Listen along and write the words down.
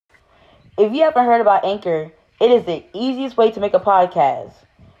If you haven't heard about Anchor, it is the easiest way to make a podcast.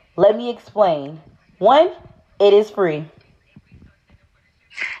 Let me explain. One, it is free.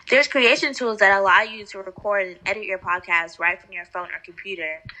 There's creation tools that allow you to record and edit your podcast right from your phone or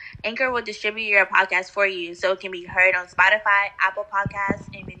computer. Anchor will distribute your podcast for you so it can be heard on Spotify, Apple Podcasts,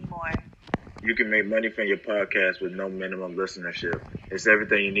 and many more. You can make money from your podcast with no minimum listenership. It's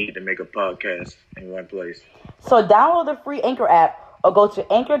everything you need to make a podcast in one place. So download the free Anchor app or go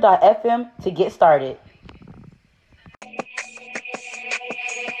to anchor.fm to get started. Nasty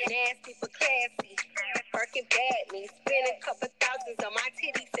but classy, Birkin bad me. Spend a couple thousands on my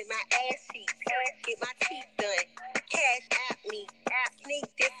titties and my ass cheeks. Get my teeth done, cash at me. Sneak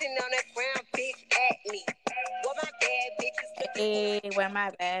dissing on the ground, bitch at me. What my bad bitches looking Hey, where my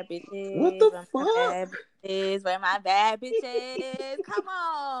bad bitches? What the Where fuck? my bad bitches? Where my bad bitches? Come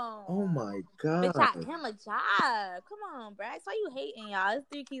on. Oh my god. Bitch, I him a job. Come on, Brax. Why you hating, y'all? It's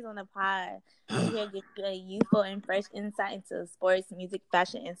 3 Keys on the pod. We're here to give you a youthful and fresh insight into sports, music,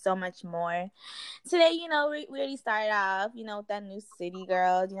 fashion, and so much more. Today, we already started off, with that new City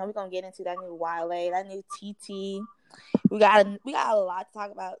Girls. We're going to get into that new Wale, that new TT. We got a lot to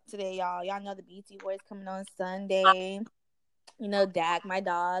talk about today, y'all. Y'all know the BT Boys coming on Sunday. Dak, my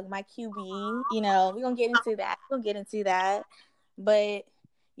dog, my QB. We're going to get into that. But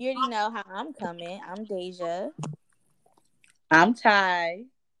you already know how I'm coming. I'm Deja. I'm Ty.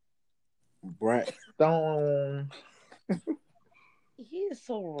 Braxton. He is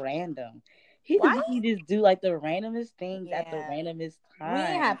so random. He just do like the randomest things at the randomest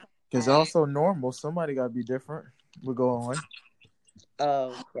time. It's also normal. Somebody gotta be different. We'll go on.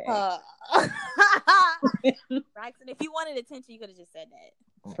 Okay. Braxton, if you wanted attention, you could have just said that.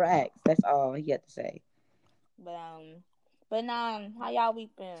 Brax, that's all he had to say. But how y'all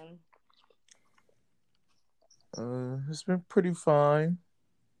week been? It's been pretty fine.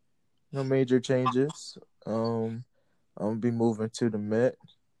 No major changes. I'm gonna be moving to the Met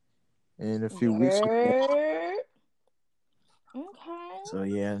in a few weeks. Okay. So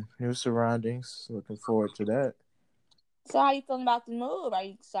yeah, new surroundings. Looking forward to that. So how you feeling about the move? Are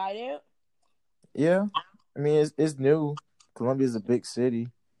you excited? Yeah, I mean it's new. Columbia's a big city,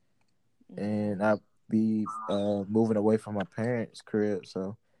 and I'll be moving away from my parents' crib,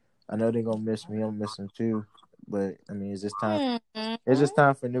 so I know they're gonna miss me. I'm missing too, but I mean it's just time. It's just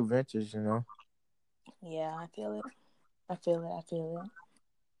time for new ventures, Yeah, I feel it.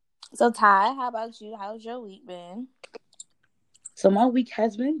 So Ty, how about you? How's your week been? So my week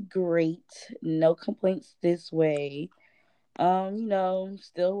has been great. No complaints this way.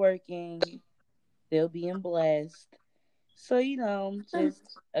 Still working, still being blessed. So,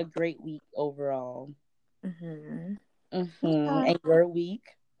 just a great week overall. Okay. And your week?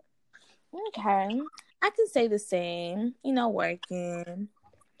 Okay. I can say the same. Working.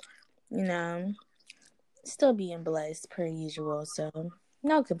 Still being blessed per usual. So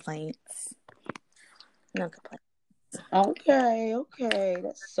no complaints. Okay.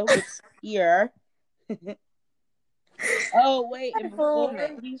 That's so good to hear. Oh, wait. And before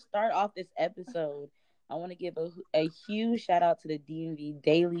we start off this episode, I want to give a huge shout out to the DMV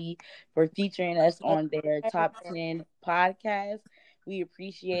Daily for featuring us on their top 10 podcast. We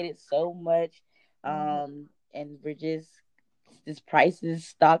appreciate it so much. And we're just, prices,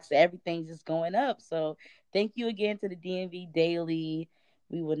 stocks, everything's just going up. So thank you again to the DMV Daily.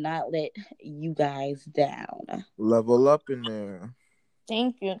 We will not let you guys down. Level up in there.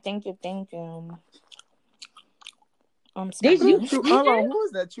 Thank you. Did you? Hold on, who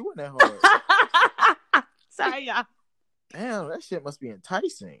is that chewing that hard? Sorry, y'all. Damn, that shit must be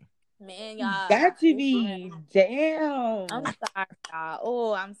enticing. Man, y'all. Got to be. Damn. I'm sorry, y'all.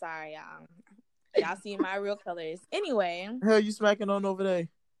 Oh, I'm sorry, y'all. Y'all see my real colors. Anyway. Hell, you smacking on over there?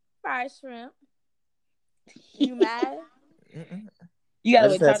 Fried shrimp. You mad? You got to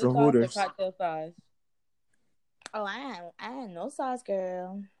wait tartar sauce or cocktail sauce? Oh, I had no sauce,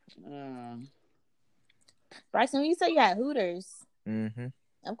 girl. Bryson, you said you had Hooters.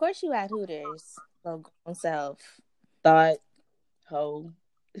 Of course you had Hooters. Go self. Thought. Ho.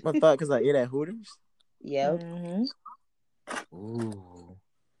 I thought because I ate at Hooters? Yep. Ooh.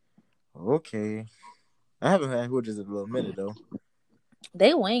 Okay. I haven't had Hooters in a little minute, though.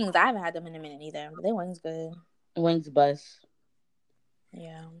 They wings. I haven't had them in a minute either. But they wings good. Wings bust.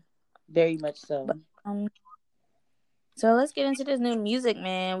 Yeah. Very much so. But, so let's get into this new music,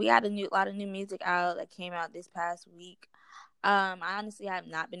 man. We got a lot of new music out that came out this past week. I honestly have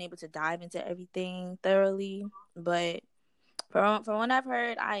not been able to dive into everything thoroughly, but from what I've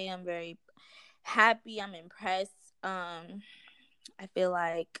heard, I am very happy. I'm impressed. I feel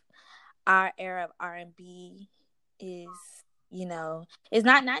like our era of R&B is you know, it's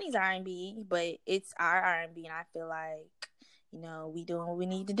not 90s R&B, but it's our R&B, and I feel like, you know, we doing what we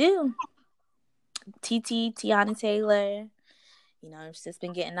need to do. Tiana Taylor, you know, she's just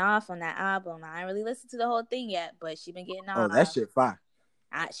been getting off on that album. I ain't really listened to the whole thing yet, but she been getting Oh, off. that shit fire.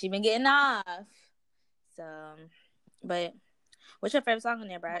 She been getting off. So, but what's your favorite song on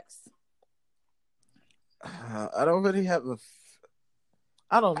there, Brax? I don't really have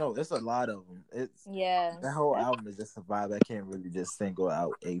I don't know. It's a lot of them. That whole That's album is just a vibe. I can't really just single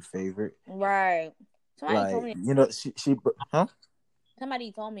out a favorite. right. Somebody told me. You know, huh?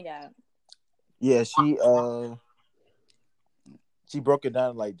 Somebody told me that. Yeah, she broke it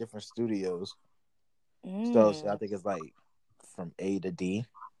down in, like, different studios. So I think it's like from A to D,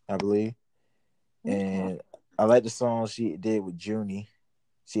 I believe. And I like the song she did with Junie.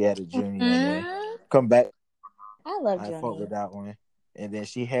 She had a Junie on there. Come Back. I love I Junie. fucked with that one. And then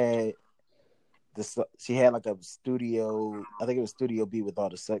she had like a studio. I think it was Studio B with all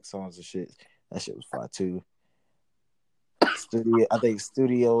the sex songs and shit. That shit was fire too. I think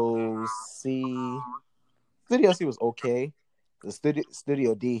Studio C was okay. The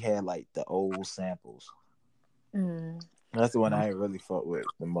Studio D had like the old samples. That's the one I really fucked with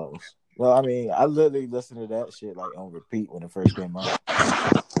the most. Well, I mean, I literally listened to that shit like on repeat when it first came out.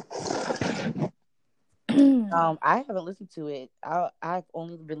 I haven't listened to it. I've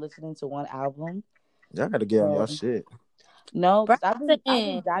only been listening to one album. Y'all gotta get on y'all shit. No, because I've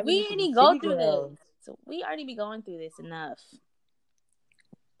been diving we into already the go City through Girls. this. So we already be going through this enough.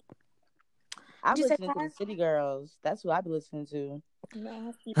 I'm listening to the City Girls. That's who I've been listening to.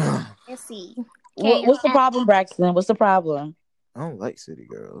 Nasty. What's the problem, Braxton? What's the problem? I don't like City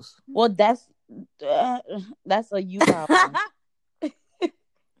Girls. Well, that's a you problem.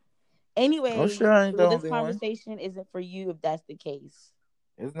 Anyway, I'm sure I ain't the this only conversation isn't for you if that's the case.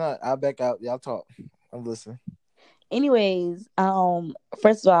 It's not. I'll back out. Y'all talk. I'm listening. Anyways,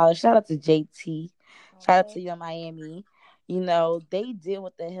 first of all, shout out to JT. Shout out to Miami. You know, they did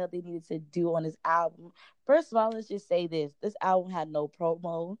what the hell they needed to do on this album. First of all, let's just say this. This album had no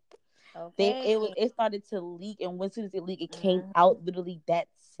promo. Okay. It started to leak, and as soon as it leaked, it came out literally that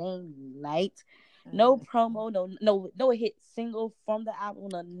same night. No promo, no hit single from the album,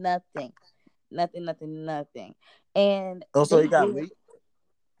 no nothing. And so it got leaked?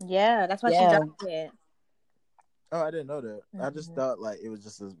 Yeah, that's why she dropped it. Oh, I didn't know that. I just thought like it was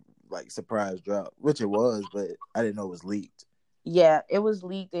just a surprise drop, which it was, but I didn't know it was leaked. Yeah, it was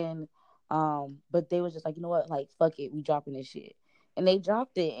leaked, and but they was just like, you know what, like fuck it, we dropping this shit, and they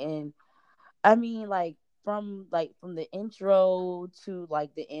dropped it, and I mean, like from the intro to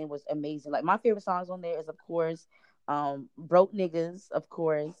like the end was amazing. Like my favorite songs on there is of course, Broke Niggas, of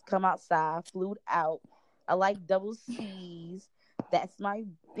course, Come Outside, Flued Out. I like Double C's, That's My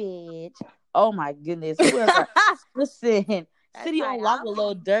Bitch. Oh my goodness, listen, City on Lock with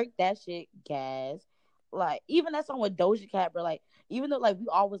Lil Durk, that shit gas. Like even that song with Doja Cat, bro. Like even though like we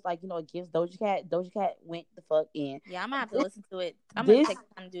always like against Doja Cat went the fuck in. Yeah, I'm gonna have to listen to it. I'm gonna take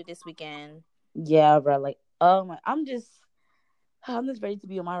time to do it this weekend. Yeah, bro. Like I'm just ready to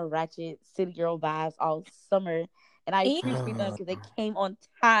be on my ratchet city girl vibes all summer, and I appreciate them because they came on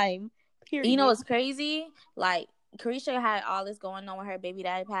time. Period. You know what's crazy? Like Carisha had all this going on with her baby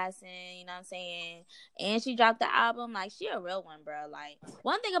daddy passing, you know what I'm saying? And she dropped the album. Like, she a real one, bro. Like,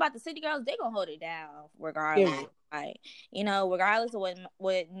 one thing about the City Girls, they gonna hold it down regardless. Yeah. Like, regardless of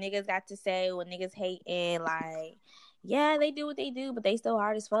what niggas got to say, what niggas hating, like, yeah, they do what they do, but they still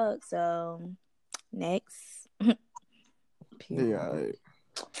hard as fuck. So, next. Yeah.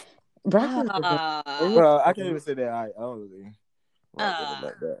 Bro, I can't even say that I only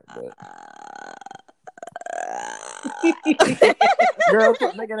like that, but girl,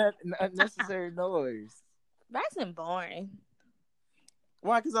 quit making that unnecessary noise. That's boring.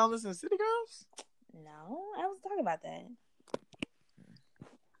 Why? Because I don't listen to City Girls? No, I was talking about that.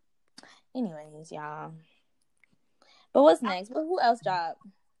 Anyways, y'all. But what's next? Who else dropped?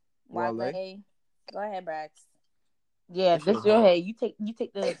 Wale. Go ahead, Brax. Yeah, this your head. You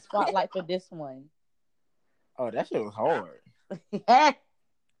take the spotlight for this one. Oh, that shit was hard.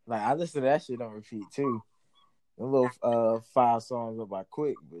 Like I listen to that shit on repeat too. The little 5 songs up by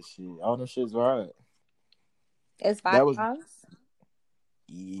Quick, but shit, all them shit's right. It's 5 songs?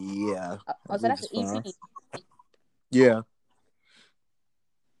 Yeah. Oh, so that's an EP. Yeah.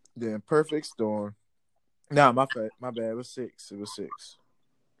 Then Perfect Storm. Nah, my bad. It was 6.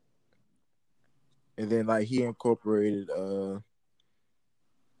 And then like he incorporated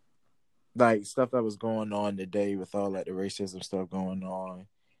like stuff that was going on today with all like the racism stuff going on.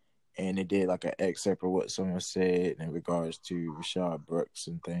 And it did like an excerpt of what someone said in regards to Rashad Brooks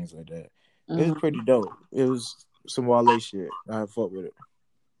and things like that. It was pretty dope. It was some Wale shit. I fuck with it.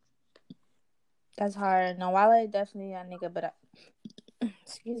 That's hard. No, Wale definitely a nigga, but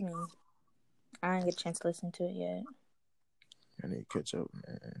excuse me, I didn't get a chance to listen to it yet. I need to catch up,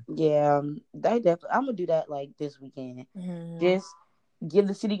 man. Yeah, they definitely. I'm gonna do that like this weekend. Mm-hmm. Just give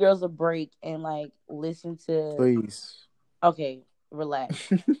the City Girls a break and like listen to. Please. Okay, relax.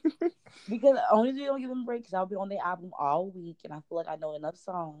 Because the only reason I don't give them a break because I'll be on their album all week, and I feel like I know enough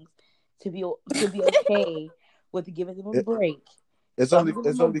songs to be okay with giving them a break. It's So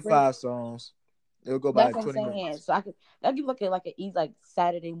only 5 songs. It'll go by That's what 20 I'm saying. minutes. So I'll give like an easy like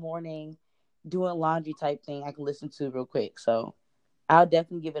Saturday morning doing laundry type thing I can listen to real quick. So I'll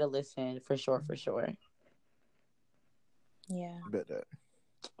definitely give it a listen for sure. Yeah. Bet that.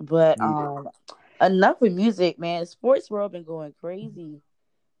 But enough with music, man. Sports world been going crazy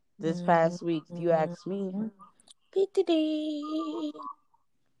this past week, if you ask me.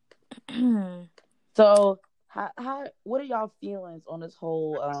 So how what are y'all feelings on this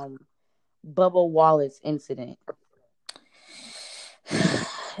whole Bubba Wallace incident?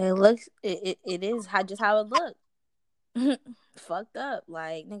 It is just how it looked. Fucked up.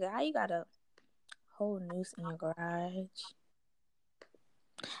 Like, nigga, how you got a whole noose in your garage?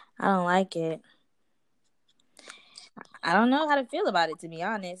 I don't like it. I don't know how to feel about it, to be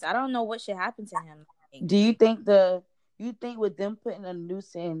honest. I don't know what should happen to him. Like, Do you think with them putting a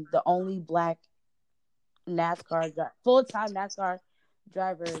noose in the only black full-time NASCAR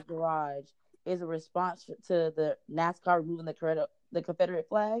driver garage is a response to the NASCAR removing the Confederate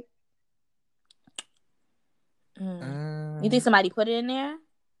flag? You think somebody put it in there?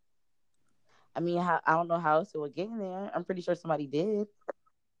 I mean, I don't know how else it would get in there. I'm pretty sure somebody did.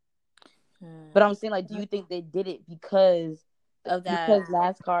 But I'm saying, like, do you think they did it because of that? Because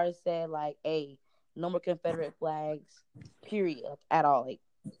NASCAR said, like, hey, no more Confederate flags, period, at all. Like,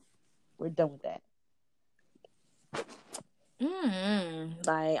 we're done with that.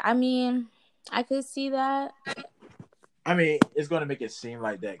 Like, I mean, I could see that. I mean, it's going to make it seem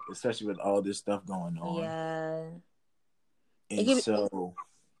like that, especially with all this stuff going on. Yeah. And so,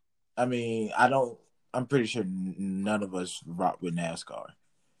 I mean, I'm pretty sure none of us rock with NASCAR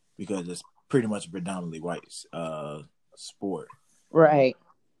because it's pretty much a predominantly white sport. Right.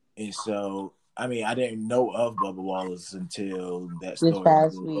 And so, I mean, I didn't know of Bubba Wallace until that story. This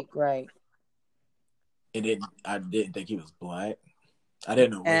past week, right. I didn't think he was black. I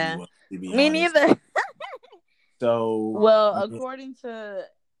didn't know what he was, to be honest. Me neither. So, well, according to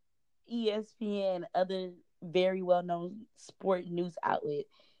ESPN, other very well-known sport news outlet,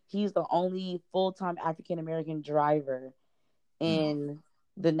 he's the only full-time African American driver in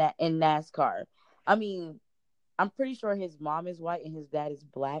NASCAR. I mean, I'm pretty sure his mom is white and his dad is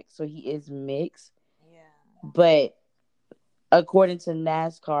black, so he is mixed. Yeah. But according to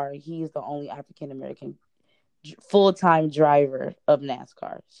NASCAR, he is the only African American full-time driver of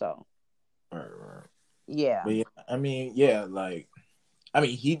NASCAR. So, right. Yeah. But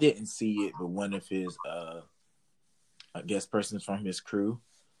he didn't see it, but one of his I guess persons from his crew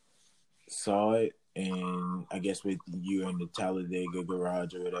saw it, and I guess with you in the Talladega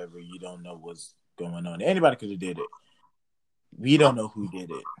garage or whatever, you don't know what's going on. Anybody could have did it. We don't know who did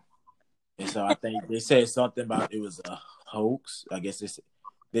it. And so I think they said something about it was a hoax. I guess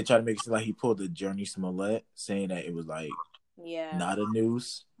they try to make it seem like he pulled a Journey Smollett, saying that it was like not a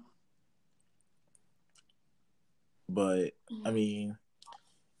noose. But I mean,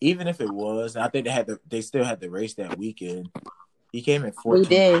 even if it was, I think they still had the race that weekend. He came in 14th. He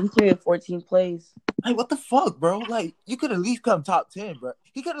did. He came in 14th place. Like, what the fuck, bro? Like, you could at least come top 10, bro.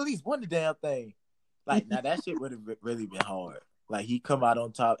 He could at least won the damn thing. Like, now that shit would have really been hard. Like, he come out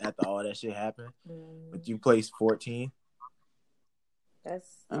on top after all that shit happened, but you placed 14. That's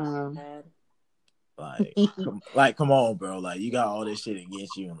bad. Like, come on, bro. Like, you got all this shit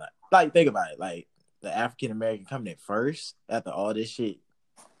against you, and like, think about it. Like, the African American coming in first after all this shit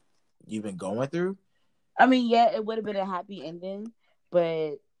you've been going through. I mean, yeah, it would have been a happy ending,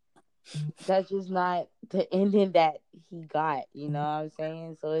 but that's just not the ending that he got. You know what I'm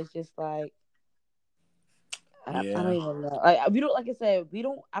saying? So it's just like I don't even know. Like, we don't. Like I said, we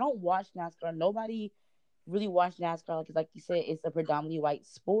don't. I don't watch NASCAR. Nobody really watch NASCAR because, like you said, it's a predominantly white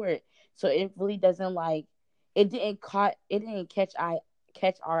sport. So it really doesn't like. It didn't catch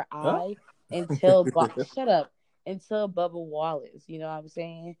our eye until shut up. Until Bubba Wallace, you know what I'm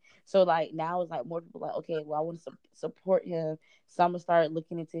saying? So, like, now it's like more people like, okay, well, I want to support him. So I'm going to start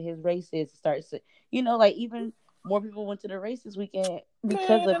looking into his races. Like, even more people went to the race this weekend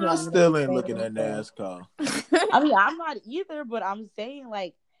because of him. I still ain't looking at NASCAR. I mean, I'm not either, but I'm saying,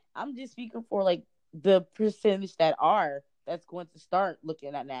 like, I'm just speaking for, like, the percentage that's going to start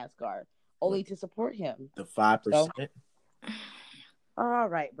looking at NASCAR. only to support him. The 5%. All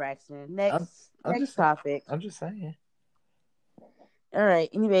right, Braxton. I'm Next just topic. I'm just saying. All right.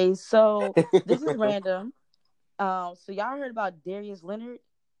 Anyways, so this is random. So y'all heard about Darius Leonard?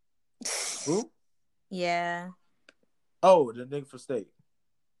 Who? Yeah. Oh, the nigga for state.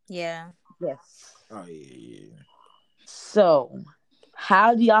 Yeah. Yes. Oh yeah. So,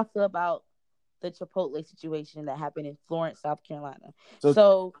 how do y'all feel about the Chipotle situation that happened in Florence, South Carolina?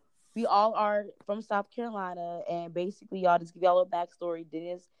 So we all are from South Carolina, and basically, y'all just give y'all a backstory.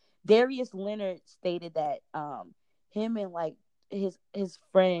 Darius Leonard stated that him and like his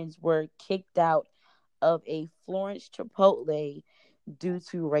friends were kicked out of a Florence Chipotle due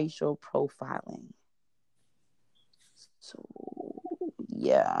to racial profiling. So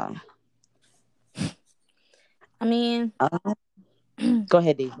yeah. I mean, go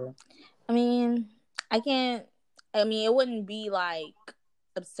ahead, Deja. I mean, it wouldn't be like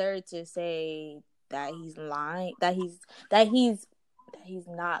absurd to say that he's lying, that he's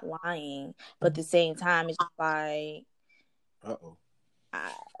not lying, but at the same time, it's just like,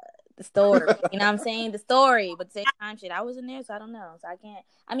 the story, you know what I'm saying? The story, but at the same time, shit, I wasn't there, so I don't know. So I can't.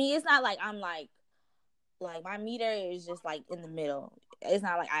 I mean, it's not like I'm like my meter is just like in the middle. It's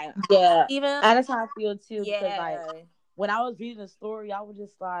not like even. And that's how I feel too. Yeah. Because like when I was reading the story, I was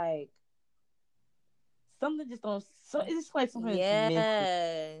just like, something just don't. So it's just like something.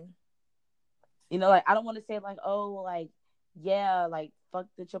 Missing. You know, like I don't want to say like, oh, like yeah, like fuck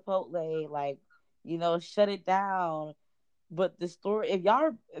the Chipotle, like, you know, shut it down. But the story, if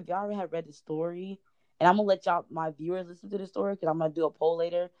y'all have read the story, and I'm gonna let y'all, my viewers, listen to the story because I'm gonna do a poll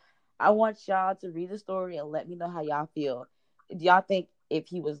later. I want y'all to read the story and let me know how y'all feel. Do y'all think if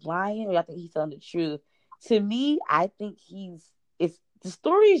he was lying, or y'all think he's telling the truth? To me, I think the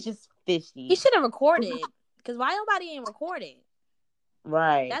story is just fishy. He should have recorded, because why nobody ain't recorded?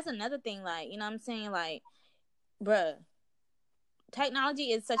 Right. That's another thing. Like, you know what I'm saying? Like, bruh,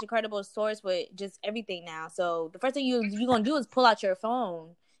 technology is such a credible source with just everything now. So the first thing you're gonna do is pull out your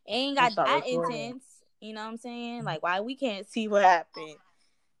phone. It ain't got that intense. You know what I'm saying? Like, why we can't see what happened?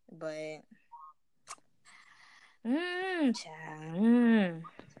 But child.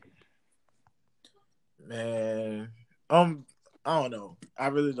 Man, I don't know. I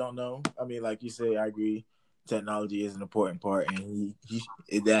really don't know. I mean, like you say, I agree. Technology is an important part, and he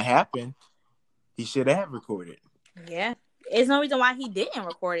if that happened, he should have recorded. Yeah, there's no reason why he didn't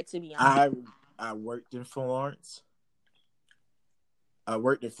record it. To be honest, I worked in Florence. And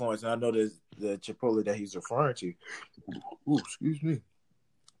I know the Chipotle that he's referring to. Ooh, excuse me.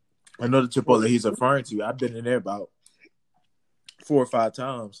 I know the Chipotle he's referring to. I've been in there about 4 or 5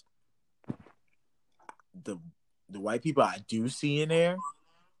 times. The white people I do see in there,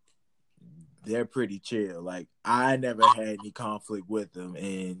 they're pretty chill. Like, I never had any conflict with them,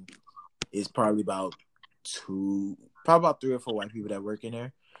 and it's probably about 3 or 4 white people that work in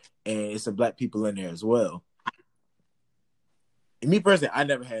there, and it's some black people in there as well. And me personally, I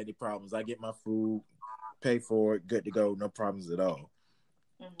never had any problems. I get my food, pay for it, good to go, no problems at all.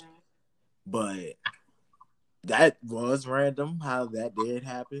 Mm-hmm. But that was random how that did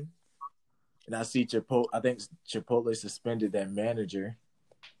happen. And I see I think Chipotle suspended that manager.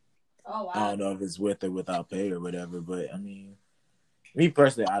 Oh, wow. I don't know if it's with or without pay or whatever, but I mean, me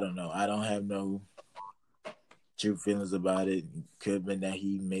personally, I don't know. I don't have no true feelings about it. Could have been that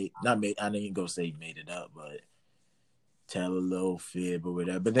he I didn't even go say he made it up, but tell a little fib or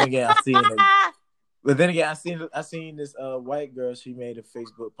whatever. But then again, I seen this white girl. She made a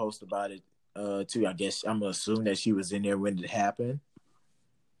Facebook post about it too. I guess I'm gonna assume that she was in there when it happened,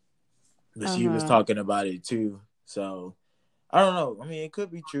 but she was talking about it too. So I don't know. I mean, it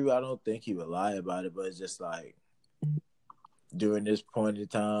could be true. I don't think he would lie about it, but it's just like during this point in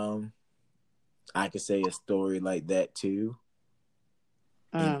time, I could say a story like that too,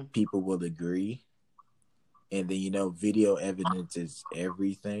 and people will agree. And then, video evidence is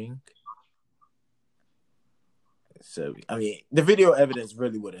everything. So, I mean, the video evidence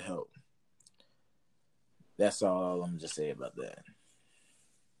really would have helped. That's all I'm just saying about that.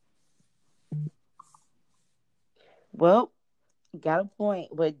 Well, got a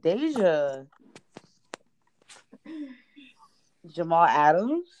point. But Deja, Jamal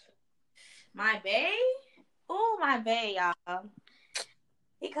Adams, my bae? Oh, my bae, y'all.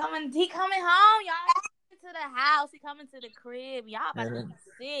 He coming home, y'all. To the house, he coming to the crib. Y'all about to get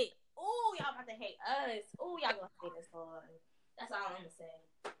sick. Ooh, y'all about to hate us. Ooh, y'all gonna hate us hard. That's all I'm gonna say.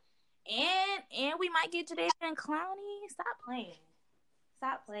 And we might get today in Clowney. Stop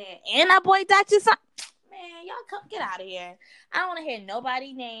playing. And our boy Dr. Man, y'all come get out of here. I don't want to hear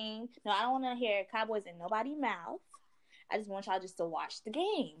nobody name. No, I don't want to hear Cowboys in nobody's mouth. I just want y'all just to watch the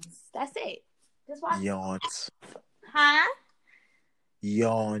games. That's it. Just watch. Yawns. Huh?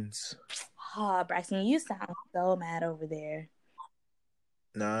 Yawns. Oh, Braxton, you sound so mad over there.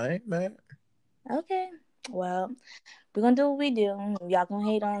 Nah, I ain't mad. Okay. Well, we're gonna do what we do. Y'all gonna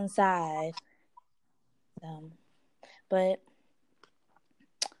hate on the side. But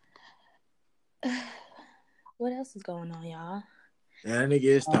what else is going on, y'all? Yeah, that nigga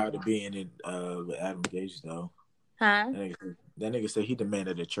is tired of being in with Adam Gage though. Huh? That nigga said he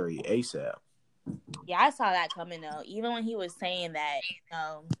demanded a trade ASAP. Yeah, I saw that coming though. Even when he was saying that,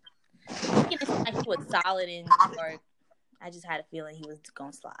 it seemed like he was solid in New York. I just had a feeling he was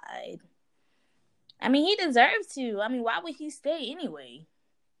gonna slide. I mean, he deserves to. I mean, why would he stay anyway?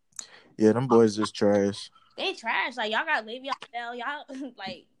 Yeah, them boys just trash. They trash. Like, y'all got Le'Veon Bell. Y'all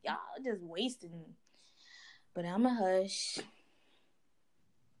like y'all just wasting. But I'm a hush.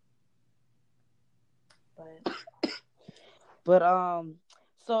 But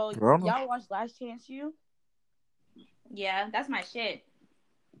so Rona. y'all watched Last Chance U? Yeah, that's my shit.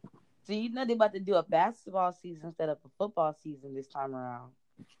 So you know they about to do a basketball season instead of a football season this time around.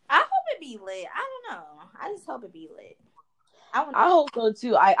 I hope it be lit. I don't know. I just hope it be lit. I hope so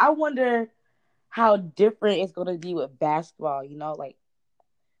too. I wonder how different it's gonna be with basketball. You know, like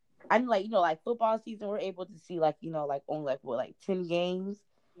I'm like, like football season, we're able to see like, like only like 10 games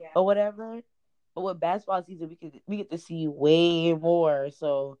or whatever. But with basketball season, we get to see way more.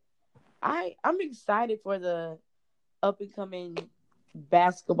 So I'm excited for the up and coming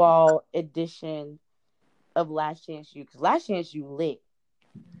basketball edition of Last Chance U, because Last Chance U lit.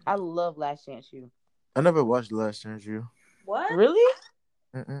 I love Last Chance U. I never watched Last Chance U. What? Really?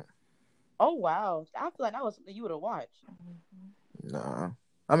 Mm-mm. Oh wow! I feel like that was something you would have watched. Nah.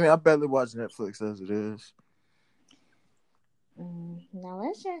 I mean, I barely watch Netflix as it is. Now,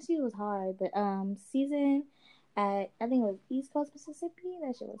 Last Chance U was hard, but season at I think it was East Coast Mississippi.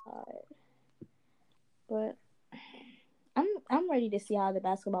 That shit was hard. But I'm ready to see how the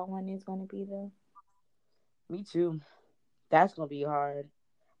basketball one is going to be though. Me too. That's gonna be hard.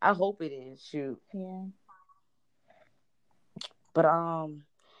 I hope it is. Shoot. Yeah. But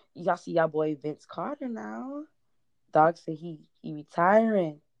y'all see y'all boy Vince Carter now. Dog said he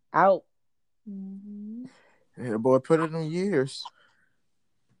retiring out. Mm-hmm. Yeah, boy, put it in years.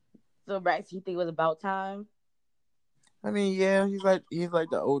 So Brax, you think it was about time? I mean, yeah, he's like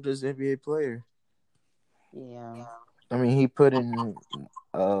the oldest NBA player. Yeah. I mean, he put in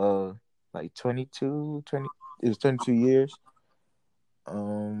like 22 years.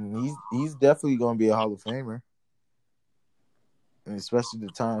 He's definitely gonna be a Hall of Famer. And especially the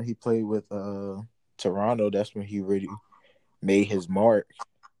time he played with Toronto, that's when he really made his mark.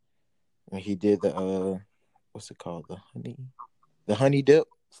 When he did the what's it called? The honey dip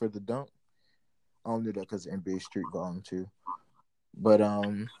for the dunk. I only did that because of NBA Street Volume 2. But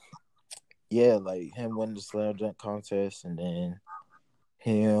yeah, like him winning the slam dunk contest, and then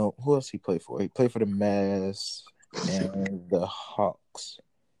him. Who else he played for? He played for the Mavs and the Hawks.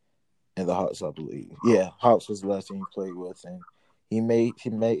 And the Hawks, I believe. Yeah, Hawks was the last team he played with, and he made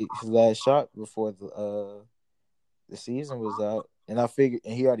his last shot before the season was out. And I figured,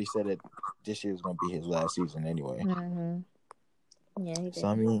 and he already said that this year was gonna be his last season anyway. Mm-hmm. Yeah, he did. So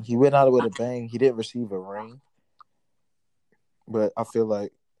I mean, he went out with a bang. He didn't receive a ring, but I feel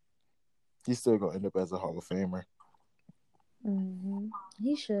like he's still gonna end up as a Hall of Famer. Mm-hmm.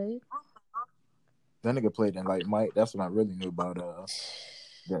 He should. That nigga played in Like Mike. That's what I really knew about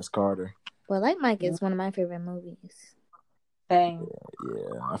Vince Carter. Well, Like Mike is one of my favorite movies. Dang.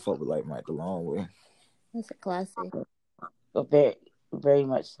 Yeah, I fuck with Like Mike a long way. That's a classic. But very, very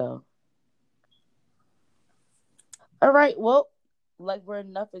much so. All right, well, like we're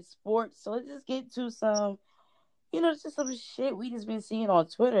enough in sports, so let's just get to some, just some shit we just been seeing on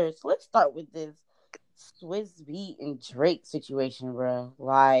Twitter. So let's start with this Swizz Beatz and Drake situation, bro.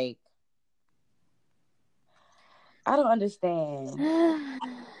 Like, I don't understand.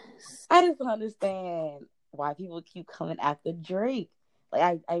 I just don't understand why people keep coming after Drake.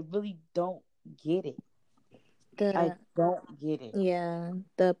 Like, I really don't get it. I don't get it. Yeah,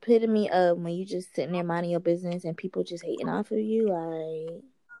 the epitome of when you just sitting there minding your business and people just hating off of you, like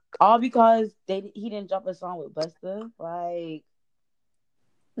all because he didn't drop a song with Busta. Like,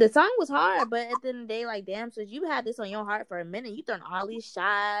 the song was hard, but at the end of the day, like, damn, so you had this on your heart for a minute. You throwing all these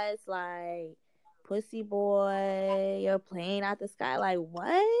shots, like, pussy boy, you're playing out the sky, like,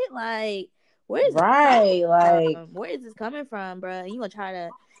 what? Like, where is right? Like, where is this coming from, bro? And you gonna try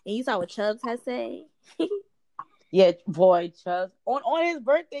to? And you saw what Chubbs had say. Yeah, boy, Chubbs on his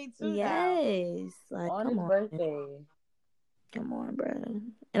birthday too. Yes, now. Like on his birthday. Come on, bro.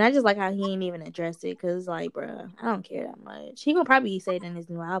 And I just like how he ain't even addressed it because, like, bro, I don't care that much. He gonna probably say it in his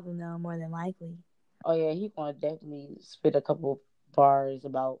new album, though, more than likely. Oh yeah, he gonna definitely spit a couple bars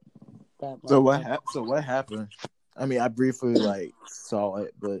about that. So motherfucker. So what happened? I mean, I briefly like saw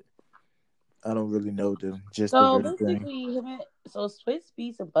it, but I don't really know the gist of So everything. basically, Swizz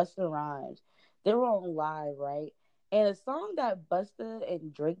Beatz and Busta Rhymes, they were on live, right? And a song that Busta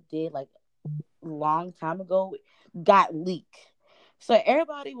and Drake did like long time ago got leaked. So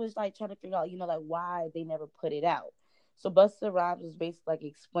everybody was like trying to figure out, like why they never put it out. So Busta Rhymes was basically like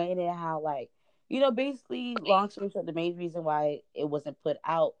explaining how basically long story short, the main reason why it wasn't put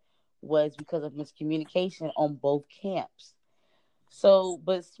out was because of miscommunication on both camps. So,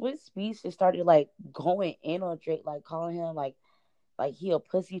 but Swizz Beatz just started like going in on Drake, like calling him like he a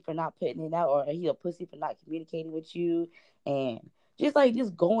pussy for not putting it out, or he a pussy for not communicating with you, and just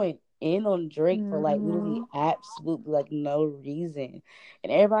going in on Drake for like literally absolutely like no reason,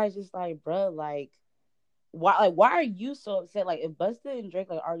 and everybody's just like, bruh, why are you so upset? Like if Busta and Drake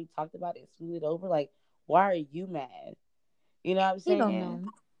like already talked about it, smoothed it over, like why are you mad? You know what I'm He don't saying?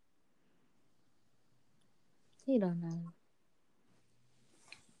 know. He don't know.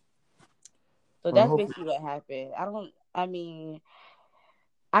 So that's basically what happened.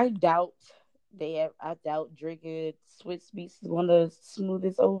 I doubt I doubt Drake and Swizz Beatz is going to smooth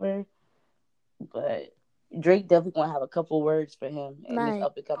this over, but Drake definitely going to have a couple words for him in this Like,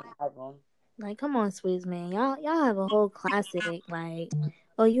 up and coming album. come on, Swizz, man. Y'all have a whole classic. Like,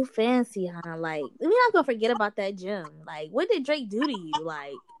 oh, you fancy, huh? Like, we're not gonna forget about that gym. Like, what did Drake do to you?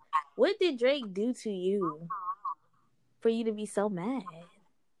 Like, what did Drake do to you for you to be so mad?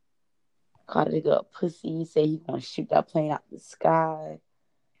 Called a nigga a pussy. Say he going to shoot that plane out the sky.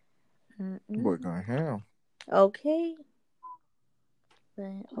 Boy, going hell. Okay.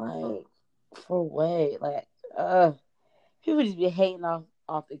 But, Like, for what? Like, people just be hating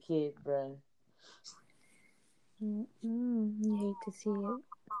off the kid, bro. you hate to see it.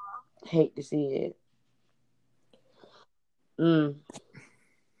 Hate to see it.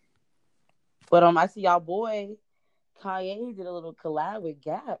 But I see y'all boy Kanye did a little collab with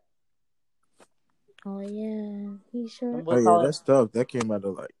Gap. Oh yeah, he sure. Oh yeah, that stuff that came out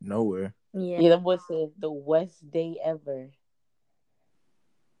of like nowhere. Yeah, that boy said the West Day Ever.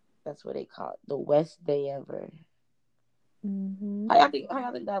 That's what they call it, the West Day Ever. How y'all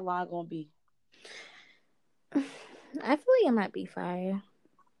think that line gonna be? I feel like it might be fire.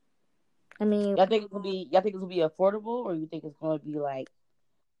 I mean, y'all think it's gonna be affordable, or you think it's gonna be like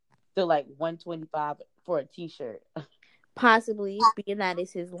still like $125 for a T-shirt? possibly, being that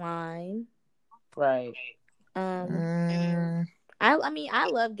is his line. Right. I mean, I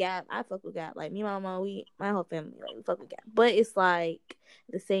love Gap. I fuck with Gap. Like me, and my mama, my whole family, like we fuck with Gap. But it's like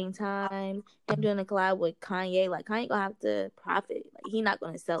at the same time, him doing a collab with Kanye, like Kanye gonna have to profit. Like he not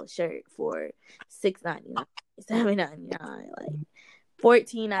gonna sell a shirt for $6.99, $7.99, like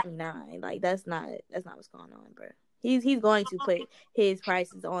 $14.99. Like that's not what's going on, bro. He's going to put his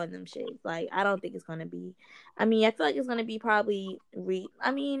prices on them shits. Like I don't think it's gonna be. I mean, I feel like it's gonna be probably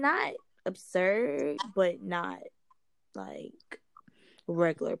not absurd, but not like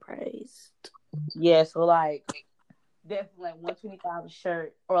regular priced. Yeah, so like definitely like $125 a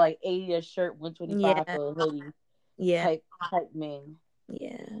shirt, or like $80 a shirt, $125 for a hoodie. Yeah. Type men.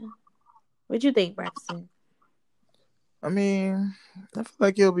 Yeah. What you think, Braxton? I mean, I feel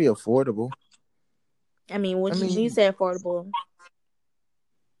like it'll be affordable. I mean, you say affordable?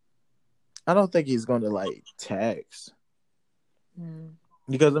 I don't think he's going to like tax.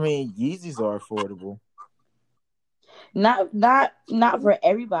 Because I mean, Yeezys are affordable. Not for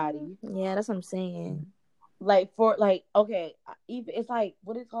everybody. Yeah, that's what I'm saying. Like for like, okay, even it's like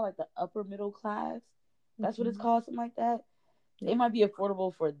what is called like the upper middle class. That's what it's called, something like that. It might be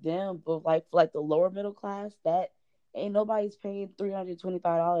affordable for them, but like for like the lower middle class, that ain't nobody's paying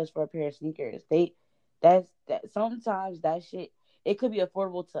 $325 for a pair of sneakers. That sometimes that shit, it could be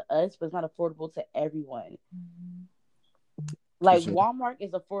affordable to us, but it's not affordable to everyone. Like Walmart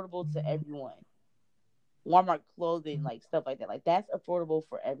is affordable to everyone. Walmart clothing, like stuff like that, like that's affordable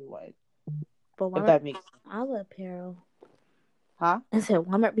for everyone. But if that makes sense. All the apparel. Huh? I said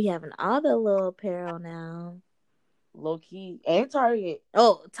Walmart be having all the little apparel now. Low key. And Target.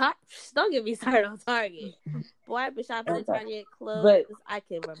 Oh, don't get me started on Target. Boy, I've been shopping at Target clothes I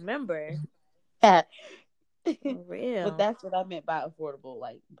can remember. For real. But that's what I meant by affordable,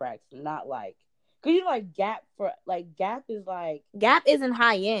 like Braxton, not like, cause you know, like Gap is like, Gap isn't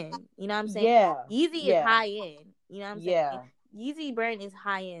high end. You know what I'm saying? Yeah. Yeezy is high end. You know what I'm saying? Yeah. Yeezy brand is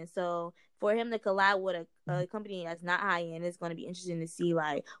high end. So for him to collab with a company that's not high end, it's going to be interesting to see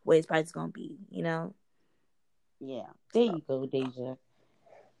like what his price is going to be. You know? Yeah. There you go, Deja.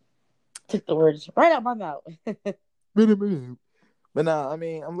 Took the words right out my mouth. But nah, I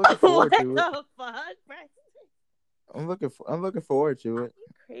mean, I'm looking forward What to it. the fuck, Braxton? I'm looking forward to it. You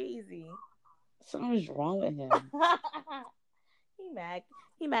crazy. Something's wrong with him. He mad.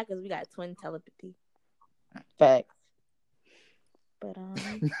 He mad because we got twin telepathy. Facts. But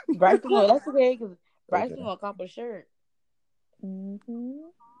Bryson, that's okay because Bryson Okay. gonna cop a shirt. mm-hmm.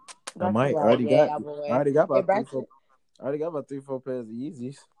 I might. I Like, already boy. got Hey, about Bryson. I already got about 3-4 pairs of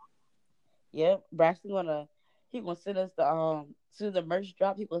Yeezys. Yep, Braxton gonna send us the soon the merch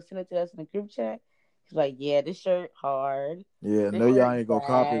drop. He gonna send it to us in the group chat. He's like, yeah, this shirt hard. Yeah, This no, y'all shirt ain't gonna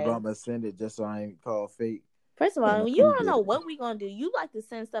copy it, but bad. I'm gonna send it just so I ain't call fake. First of Then all, I you can don't get know it. what we gonna do. You like to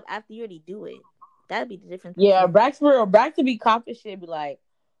send stuff after you already do it. That'd be the difference. Yeah, between- Braxton be copy shit. Be like,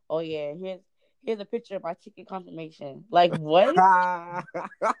 oh yeah, here's a picture of my ticket confirmation. Like what? That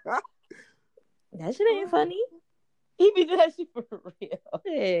shit ain't funny. He be doing that shit for real.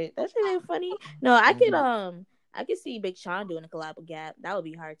 Shit, that shit ain't funny. No, I could see Big Sean doing a collab with Gap. That would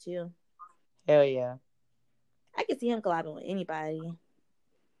be hard too. Hell yeah. I could see him collabing with anybody.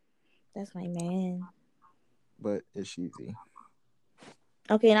 That's my man. But it's easy.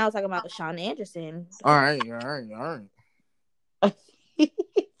 Okay, now I was talking about Sean Anderson. All right.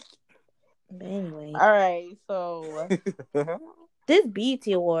 But anyway, All right, so this BET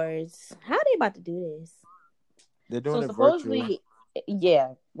Awards, how they about to do this? They're doing so it supposedly, virtual.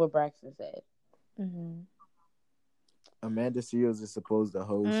 yeah, what Braxton said. Mm-hmm. Amanda Seals is supposed to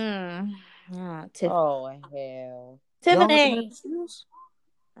host. Tiffany. Oh hell, Y'all like Tiffany. Amanda Seals?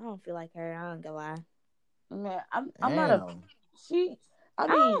 I don't feel like her. I ain't gonna lie. man, I'm not a Damn. she. I I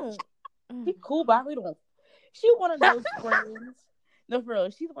mean, don't. she cool, but I really don't. She one of those friends. No, for real,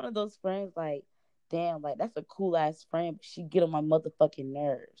 she's one of those friends. Like, damn, like that's a cool ass friend, but she get on my motherfucking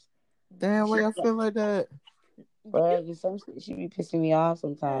nerves. Damn, why y'all feel like that? Bro, just some shit, she be pissing me off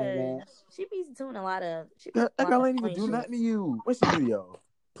sometimes, man. She be doing a lot of. That girl ain't even funny do shit. nothing to you. What she do, y'all?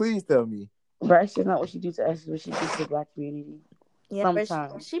 Please tell me. Braxton's not what she do to us, it's what she do to the black community. Yeah, but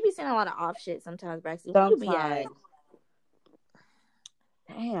Sometimes. she be saying a lot of off shit sometimes. Braxton, who you be at? Sometimes.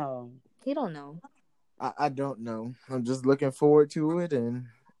 Damn. He don't know. I don't know. I'm just looking forward to it, and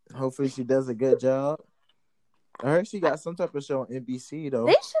hopefully she does a good job. I heard she got some type of show on NBC though.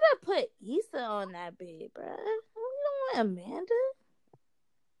 They should have put Issa on that bed, bro. You don't want Amanda?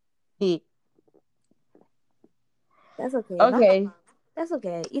 That's okay. Okay. That's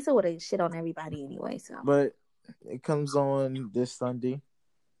okay. Issa would have shit on everybody anyway, so. But it comes on this Sunday.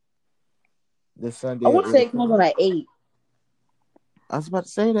 I want to say it comes on at 8. I was about to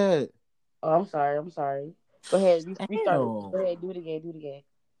say that. Oh, I'm sorry. Go ahead. Restart it. Damn. Go ahead. Do it again.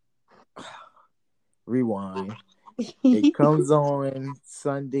 Rewind. It comes on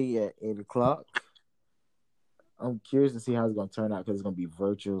Sunday at 8:00. I'm curious to see how it's gonna turn out because it's gonna be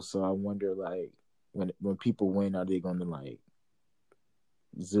virtual. So I wonder, like, when people win, are they gonna like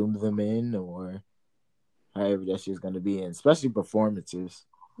Zoom them in or however that shit's gonna be, and especially performances.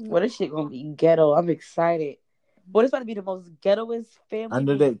 Well, this shit gonna be ghetto. I'm excited. But it's gonna be the most ghettoest family. I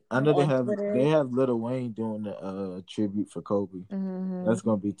know they have Twitter. Lil Wayne doing the tribute for Kobe. Mm-hmm. That's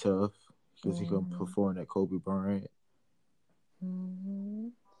gonna be tough because he's gonna perform at Kobe Bryant. Mm-hmm.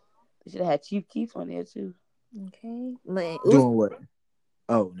 They should have had Chief Keef on there too. Okay. Doing what?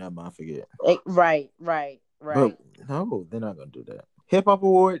 Oh, never mind. I forget. Right. But no, they're not gonna do that. Hip Hop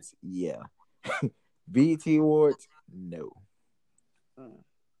Awards, yeah. BET Awards, no.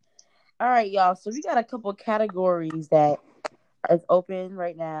 All right, y'all. So we got a couple categories that is open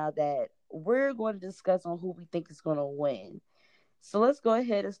right now that we're going to discuss on who we think is going to win. So let's go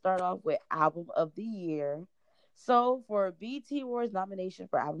ahead and start off with Album of the Year. So for BET Awards nomination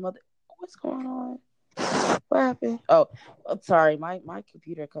for Album of the what's going on? What happened? Oh, sorry, my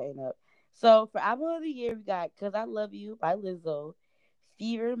computer cutting up. So for Album of the Year, we got "Cause I Love You" by Lizzo,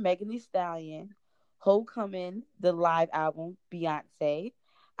 "Fever" Megan Thee Stallion, "Homecoming" the live album Beyonce,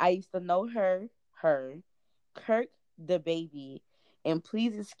 "I Used to Know Her," Kirk the Baby, and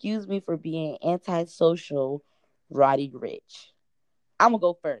 "Please Excuse Me for Being Antisocial," Roddy Ricch. I'm gonna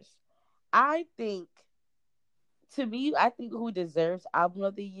go first. I think who deserves Album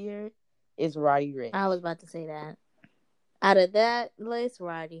of the Year is Roddy Ricch. I was about to say that. Out of that list,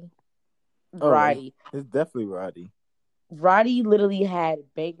 Roddy. Roddy. It's definitely Roddy. Roddy literally had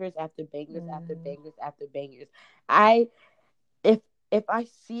bangers after bangers after bangers after bangers. If I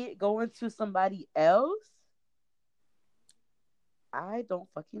see it going to somebody else, I don't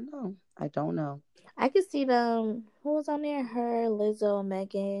fucking know. I don't know. I could see them. Who was on there? Her, Lizzo,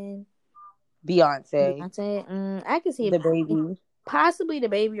 Megan, Beyonce. I could see The Baby. possibly the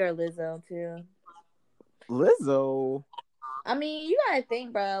Baby or Lizzo too. Lizzo. I mean, you gotta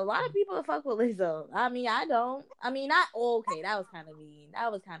think, bro. A lot of people fuck with Lizzo. I mean, I don't. I mean, not okay. That was kind of mean.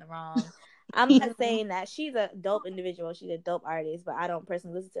 That was kind of wrong. I'm not saying that she's a dope individual. She's a dope artist, but I don't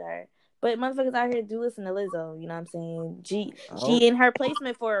personally listen to her. But motherfuckers out here do listen to Lizzo. You know what I'm saying? Oh, She in her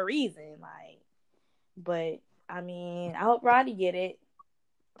placement for a reason. Like, but I mean, I hope Roddy get it.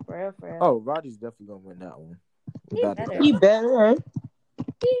 For real, for real. oh, Roddy's definitely gonna win that one. Without a better. doubt. He better.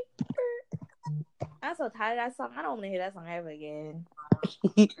 I'm so tired of that song. I don't want to hear that song ever again.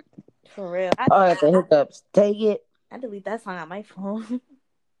 For real. Oh, the hiccups. Take it. I delete that song on my phone.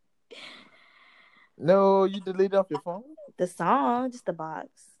 No, you deleted off your phone? The song, just the box.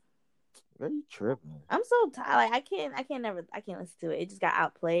 Are you tripping? I'm so tired. Like, I can't listen to it. It just got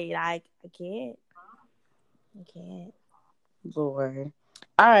outplayed. I can't. Lord.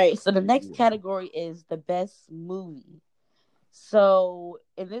 All right, so the next category is the best movie. So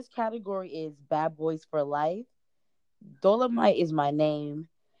in this category is Bad Boys for Life, Dolomite Is My Name,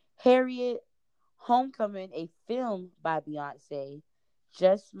 Harriet, Homecoming, a film by Beyonce,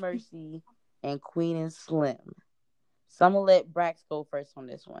 Just Mercy, and Queen and Slim. So I'm gonna let Brax go first on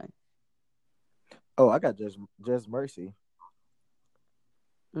this one. Oh, I got Just Mercy.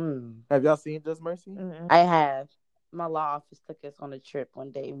 Have y'all seen Just Mercy? Mm-mm. I have. My law office took us on a trip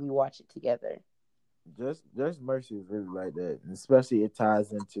one day and we watched it together. Just Mercy is really like that, and especially it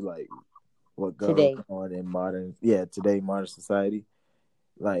ties into like what goes Today. on in modern society.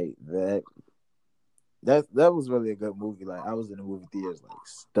 Like that was really a good movie. Like I was in the movie theaters like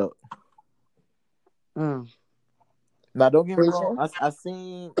stuck. Now don't get me wrong,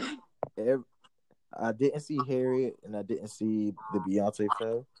 I didn't see Harriet and I didn't see the Beyonce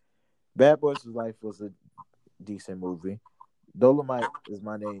film. Bad Boys for Life was a decent movie. Dolomite Is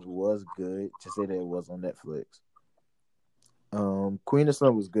My Name was good. To say that it was on Netflix. Queen of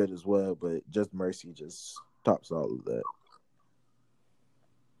Slim was good as well, but Just Mercy just tops all of that.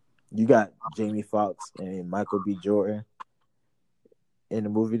 You got Jamie Foxx and Michael B. Jordan in the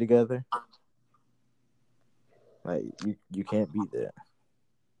movie together. Like you can't beat that.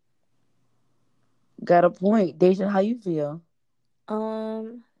 Got a point. Deja, how you feel?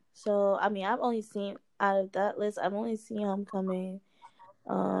 So I mean, I've only seen out of that list. I've only seen Homecoming,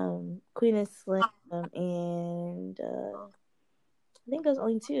 Queen and Slim, and I think there's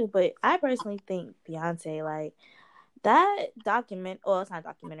only two. But I personally think Beyonce, like that document. Well, it's not a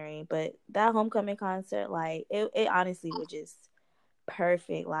documentary, but that Homecoming concert, like it honestly was just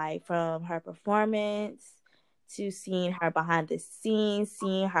perfect. Like from her performance to seeing her behind the scenes,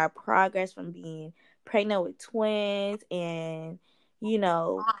 seeing her progress from being pregnant with twins and, you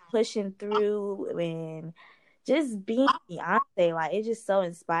know, pushing through and just being Beyonce. Like, it's just so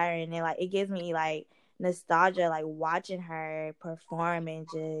inspiring. And, like, it gives me, like, nostalgia, like, watching her perform and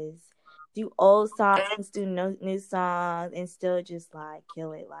just do old songs, do new songs, and still just, like,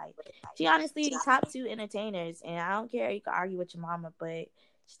 kill it. Like, she honestly top 2 entertainers. And I don't care, you can argue with your mama, but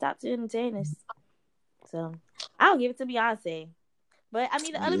she's top 2 entertainers. So I don't give it to Beyonce. But I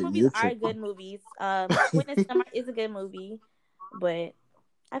mean the other movies are good movies. Witness Summer is a good movie. But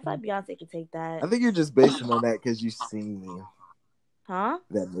I feel like Beyonce could take that. I think you're just basing on that because you've seen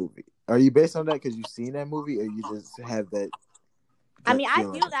that movie. Are you based on that because you've seen that movie, or you just have that? I mean, I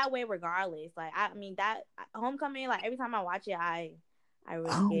feel that way regardless. Like, I mean, that Homecoming, like every time I watch it, I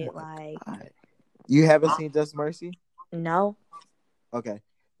really get like. God. You haven't seen Just Mercy? No. Okay,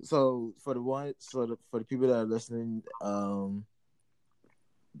 so for the people that are listening,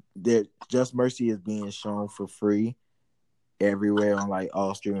 that Just Mercy is being shown for free everywhere on like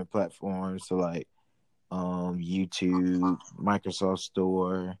all streaming platforms. So like YouTube, Microsoft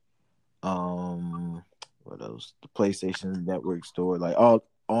Store, what else? The PlayStation Network Store, like all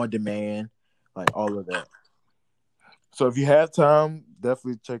on demand, like all of that. So if you have time,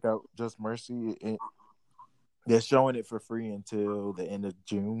 definitely check out Just Mercy. They're showing it for free until the end of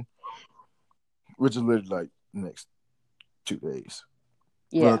June, which is literally like next 2 days.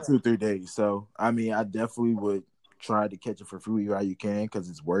 Yeah. Well, 2-3 days. So, I mean, I definitely would try to catch it for free while you can because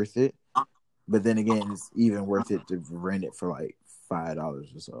it's worth it. But then again, it's even worth it to rent it for like $5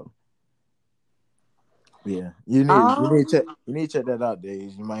 or so. Yeah, you need to check that out,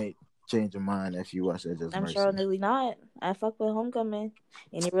 Days. You might change your mind if you watch that. Just I'm Mercy. sure really not. I fuck with Homecoming.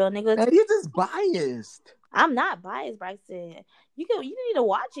 Any real nigga? Hey, you're just biased. I'm not biased, Bryson. You need to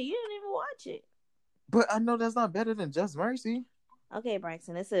watch it. You didn't even watch it. But I know that's not better than Just Mercy. Okay,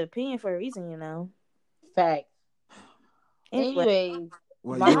 Bryson, it's an opinion for a reason, you know. Fact. Anyway.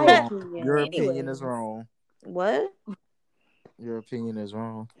 Well, your opinion is wrong. What? Your opinion is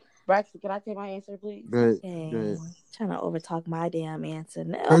wrong. Braxton, can I take my answer, please? Good. Okay. Good. Trying to overtalk my damn answer.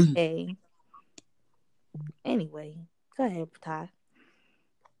 No, okay. Anyway, go ahead, Ty.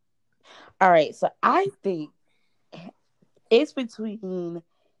 All right, so I think it's between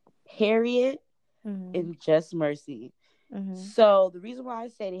Harriet Mm-hmm. and Just Mercy. Mm-hmm. So the reason why I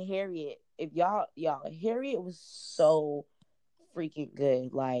said Harriet, if y'all, Harriet was so freaking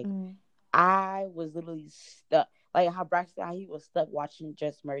good. Like Mm-hmm. I was literally stuck. Like how Braxton, how he was stuck watching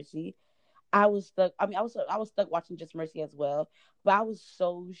Just Mercy. I was stuck. I mean, I was stuck watching Just Mercy as well. But I was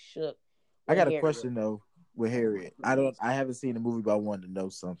so shook I with got a Harriet. question though with Harriet. I haven't seen the movie, but I wanted to know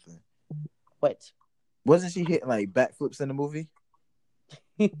something. What? Wasn't she hitting like backflips in the movie?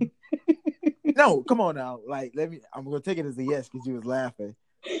 No, come on now. Like, I'm gonna take it as a yes because you was laughing.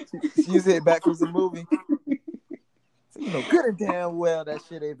 She was hitting backflips in the movie. So, good and damn well that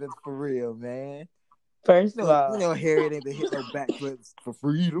shit ain't been for real, man. First of all, Harriet ain't been hitting no backflips for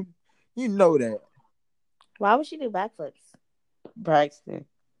freedom. You know that. Why would she do backflips? Braxton.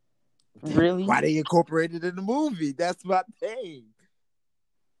 Really? Why they incorporated in the movie? That's my thing.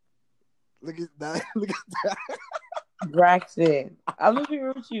 Look at that. Look at that. Braxton. I'm gonna be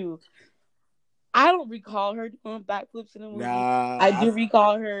real with you. I don't recall her doing backflips in the movie. Nah, I do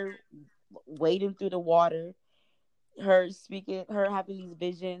recall her wading through the water, her having these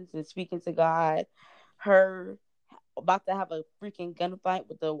visions and speaking to God, her about to have a freaking gunfight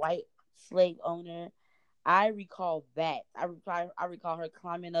with the white slave owner. I recall that. I recall her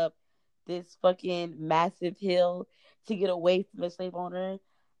climbing up this fucking massive hill to get away from the slave owner.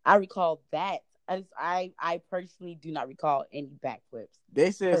 I recall that. I personally do not recall any backflips.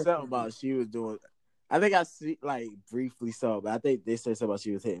 They said something about she was doing. I think I see like briefly saw, but I think they said something about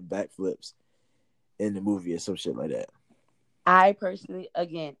she was hitting backflips in the movie or some shit like that. I personally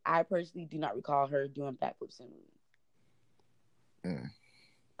do not recall her doing backflips in the movie.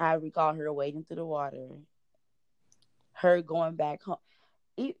 I recall her wading through the water, her going back home.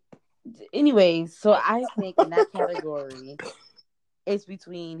 Anyways, so I think in that category, it's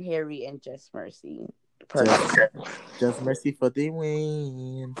between Harry and Just Mercy. Just Mercy for the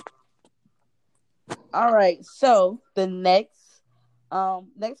win. All right, so the next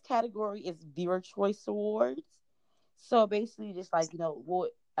category is Viewer Choice Awards. So basically, just like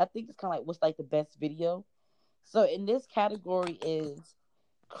what I think it's kind of like what's like the best video. So in this category is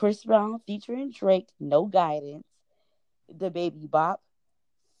Chris Brown featuring Drake, No Guidance, The Baby Bop,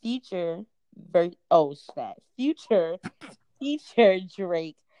 Future Drake,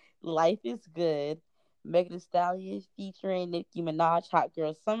 Life is Good, Megan Thee Stallion featuring Nicki Minaj, Hot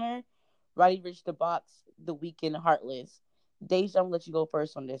Girl Summer, Roddy Ricch The Box, The Weeknd, Heartless. Deja, I'm gonna let you go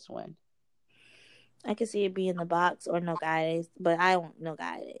first on this one. I could see it being the box or No Guidance, but I want No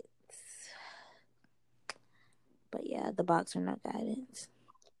Guidance. But yeah, the box or No Guidance.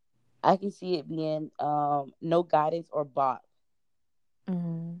 I can see it being No Guidance or Bop.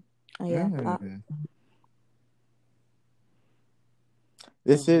 Mm-hmm. Oh yeah, Bop.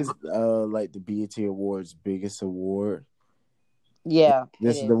 This is like the BET Awards biggest award. Yeah,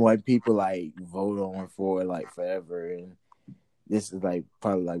 this is the one people like vote on for like forever, and this is like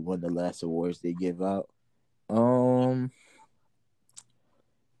probably like one of the last awards they give out.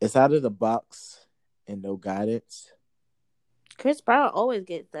 It's out of the box and No Guidance. Chris Brown always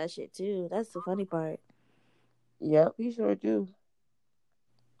gets that shit too. That's the funny part. Yep, he sure do.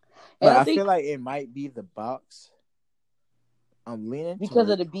 But I feel like it might be the box. I'm leaning because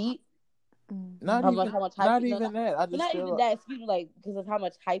of the beat. Not even that. I just not feel even that. Excuse me, like because of how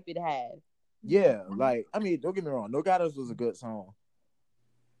much hype it had. Yeah, like I mean, don't get me wrong. No Guidance was a good song.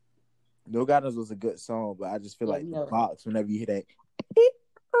 No Guidance was a good song, but I just feel like the box whenever you hear that,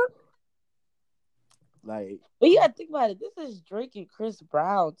 like. But you gotta think about it. This is Drake and Chris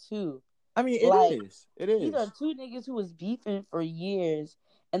Brown too. I mean, it is. It is. These are two niggas who was beefing for years,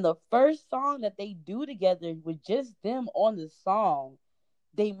 and the first song that they do together with just them on the song,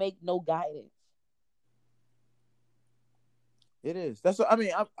 they make No Guidance. It is. That's what I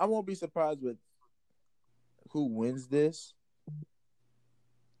mean. I won't be surprised with who wins this.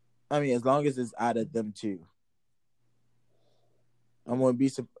 I mean, as long as it's out of them two. I'm gonna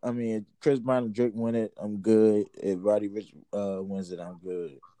be. I mean, Chris Brown and Drake win it, I'm good. If Roddy Ricch wins it, I'm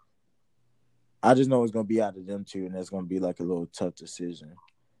good. I just know it's gonna be out of them two, and that's gonna be like a little tough decision.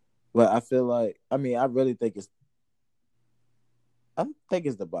 But I feel like, I mean, I really think it's. I think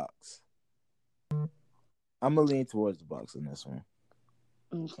it's the box. I'm gonna lean towards the box on this one.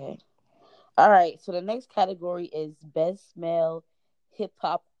 Okay. All right. So the next category is Best Male Hip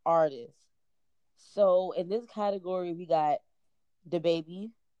Hop Artist. So in this category, we got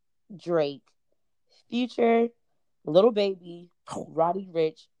DaBaby, Drake, Future, Lil Baby, Roddy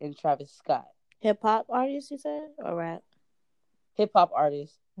Ricch, and Travis Scott. Hip hop artist, you said, or rap? Hip hop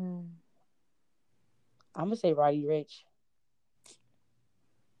artist. I'm gonna say Roddy Rich.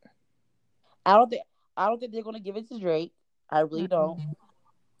 I don't think they're gonna give it to Drake. I really don't.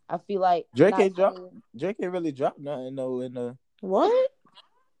 I feel like Drake not ain't drop. saying Drake ain't really dropped nothing though. What?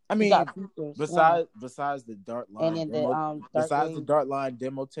 I he mean, got features. besides the Dark And Line then demo, the Dark besides the Wave. Dark Line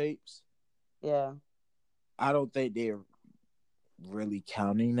demo tapes, Yeah. I don't think they're really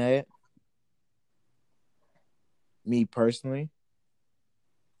counting that. Me personally,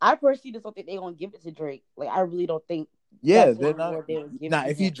 I personally just don't think they're gonna give it to Drake. Like I really don't think yeah, that's they're an not. award they would give Now, to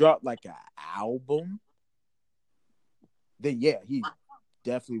if he him. dropped like an album, then yeah, he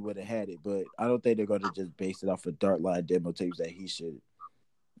definitely would have had it. But I don't think they're going to just base it off of Dark Line demo tapes that he should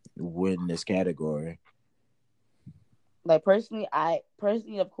win this category. Like personally,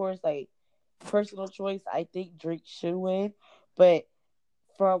 of course, like personal choice, I think Drake should win. But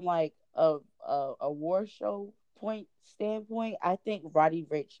from like a award show standpoint, I think Roddy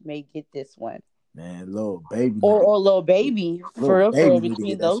Rich may get this one. Man, Lil Baby, Or Lil Baby, for Lil real, Baby need to between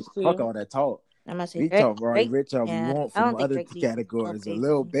get that those shit. Fuck two. all that talk. I'm gonna say We Drake. talk Roddy Drake. Rich all we Yeah, want I don't from think other Drake needs categories. A Lil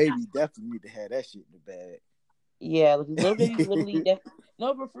Lil Baby. Baby definitely need to have that shit in the bag. Yeah, because Lil Baby's literally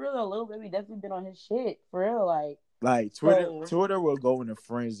no, but for real though, Lil Baby definitely been on his shit. For real, Like so, Twitter will go in a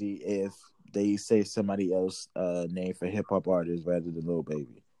frenzy if they say somebody else name for hip hop artists rather than Lil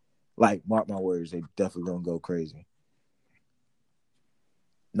Baby. Like, mark my words, they definitely gonna go crazy.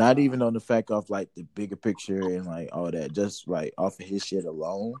 Not even on the fact of like the bigger picture and like all that, just like off of his shit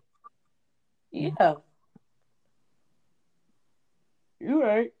alone. yeah. You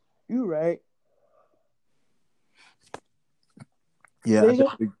right. Yeah, Deja,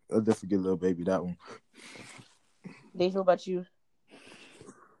 I'll definitely get Lil Baby that one. Deja, what about you?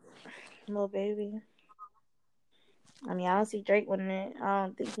 Lil Baby. I mean, I don't see Drake winning it. I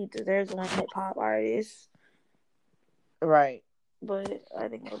don't think he deserves to win hip hop artist. Right. But I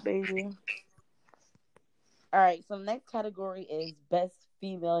think Lil Baby. All right. So the next category is best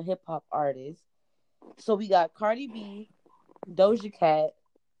female hip hop artist. So we got Cardi B, Doja Cat,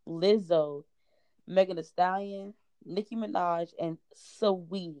 Lizzo, Megan Thee Stallion, Nicki Minaj, and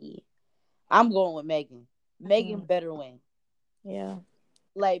Saweetie. I'm going with Megan. Megan better win. Yeah.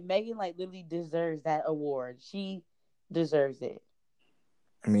 Like Megan, like literally deserves that award. She deserves it.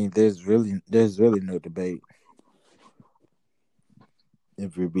 I mean, there's really no debate.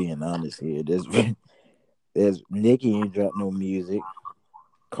 If we're being honest here, there's Nicki ain't dropped no music.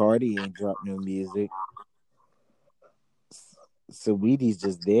 Cardi ain't dropped no music. Saweetie's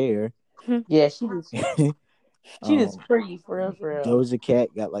just there. Yeah, she just pretty for real. Doja Cat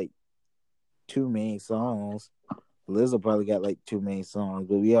got like 2 main songs. Lizzo probably got like 2 main songs,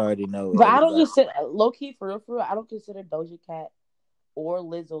 but we already know. But I don't consider low key for real. I don't consider Doja Cat or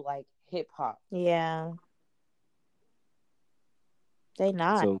Lizzo like hip hop. Yeah. They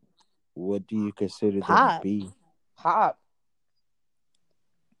not. So, what do you consider Pop. them to be? Pop.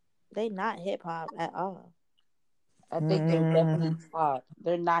 They not hip hop at all. I think they're definitely pop.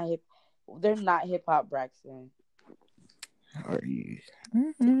 They're not hip hop, Braxton. Are you?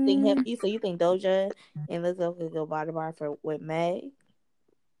 So you think Doja and Lizzo could go bar to bar with Meg?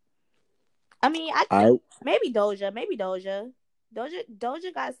 I mean, maybe Doja.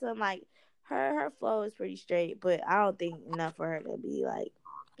 Doja got some like her flow is pretty straight, but I don't think enough for her to be like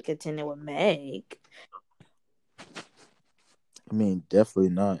contending with Meg. I mean, definitely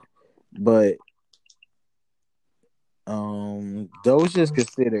not. But Doja's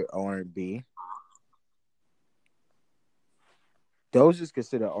considered R&B. Doja's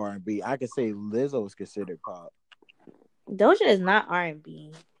considered R&B. I could say Lizzo is considered pop. Doja is not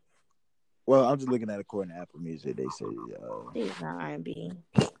R&B. Well, I'm just looking at according to Apple Music. They say she's not R&B.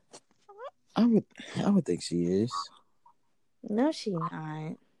 I would think she is. No, she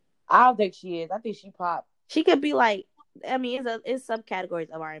not. I don't think she is. I think she pop. She could be like. I mean, it's subcategories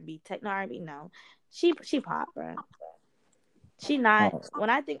of R&B. Techno R&B, no. She pop, bro. She not. When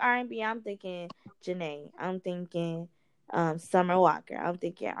I think R&B, I'm thinking Janae. I'm thinking Summer Walker. I'm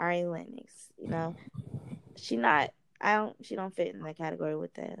thinking Ari Lennox. You know, she not. She don't fit in that category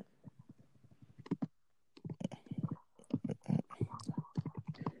with that.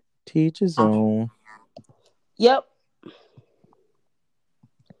 Teacher's own. Yep.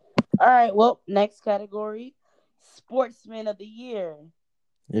 All right. Well, next category, Sportsman of the Year.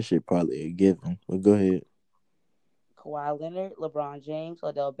 This shit probably a given. But go ahead. Kawhi Leonard, LeBron James,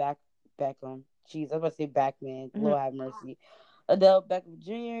 Odell Beckham. Jeez, I was about to say Backman. Lord have mercy. Odell Beckham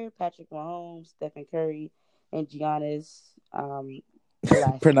Jr., Patrick Mahomes, Stephen Curry, and Giannis.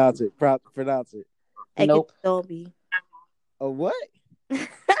 Pronounce it. Pronounce it. Nope. Dolby. A what? That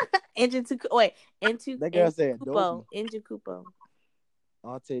girl said Dolby. Antetokounmpo.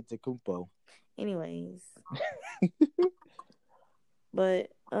 Antetokounmpo. Anyways, but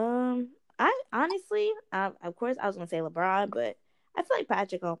I honestly, of course, I was gonna say LeBron, but I feel like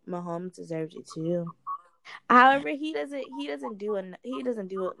Patrick Mahomes deserves it too. However, he doesn't do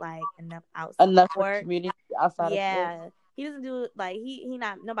it like enough outside Enough for the court. community outside of sports. Yeah, he doesn't do it like he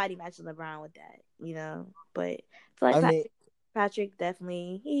not nobody matches LeBron with that, you know. But I feel like I mean, Patrick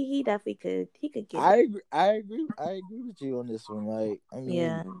definitely he definitely could get I it. agree, I agree. I agree with you on this one. Like, I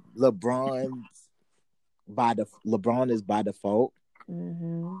Yeah. mean, LeBron is by default.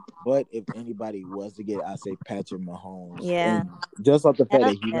 Mm-hmm. But if anybody was to get it, I'd say Patrick Mahomes. Yeah. And just off the fact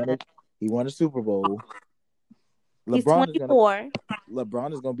Hell that yeah. he won a Super Bowl, He's LeBron is gonna 24.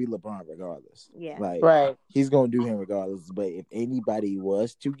 LeBron is gonna be LeBron regardless. Yeah. Like, Right. he's gonna do him regardless. But if anybody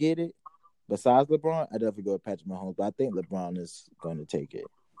was to get it besides LeBron, I'd definitely go with Patrick Mahomes. But I think LeBron is gonna take it,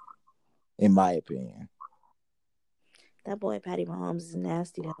 in my opinion. That boy Patty Mahomes is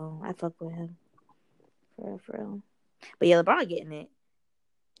nasty though. I fuck with him. For real, for real. But yeah, LeBron getting it.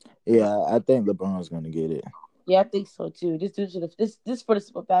 Yeah, I think LeBron's gonna get it. Yeah, I think so too. Just due to this for the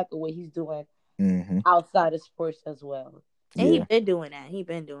simple fact of what he's doing Mm-hmm. outside of sports as well. And Yeah. he been doing that. He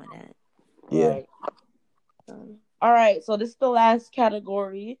been doing that. Yeah. Right. All right. So this is the last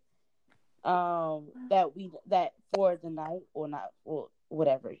category. That for the night or not, or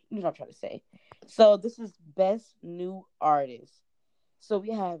whatever. You know what I'm trying to say. So this is best new artist. So we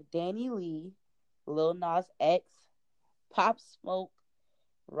have Danny Lee, Lil Nas X, Pop Smoke,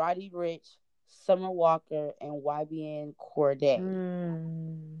 Roddy Rich, Summer Walker, and YBN Cordae.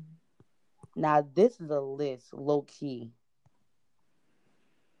 Now this is a list, low key,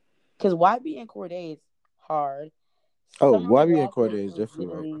 because YBN Cordae is hard. Oh, Summer YBN Walker Cordae is definitely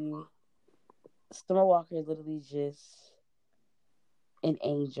literally. Summer Walker is literally just an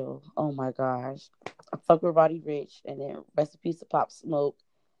angel. Oh my gosh. I fuck with Roddy Rich, and then rest in peace to Pop Smoke.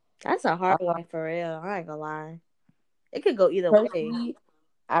 That's a hard one for real. I ain't gonna lie. It could go either way.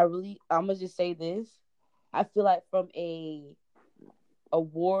 Personally, I'm gonna just say this. I feel like from a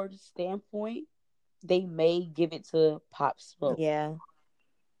award standpoint, they may give it to Pop Smoke. Yeah.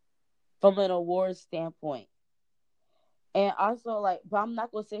 From an award standpoint. And also, like, but I'm not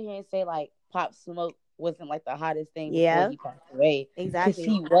gonna sit here and say like Pop Smoke wasn't like the hottest thing before he passed away. Exactly.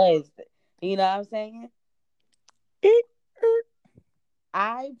 Because he was. You know what I'm saying?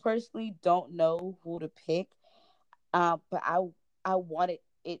 I personally don't know who to pick. But I want it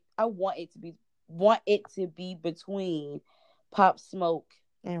to be between Pop Smoke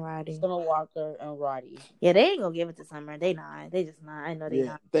and Roddy, Summer Walker, and Roddy. Yeah, they ain't gonna give it to Summer. They not. They just not. I know they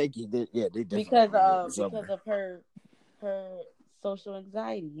not. Thank you. They definitely because of her social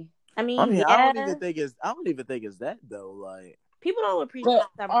anxiety. I mean, I don't even think it's that though. Like, people don't appreciate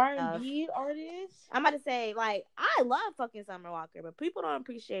Summer R&B artists. I'm about to say, like, I love fucking Summer Walker, but people don't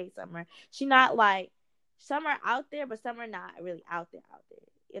appreciate Summer. She not like Summer out there, but Summer not really out there.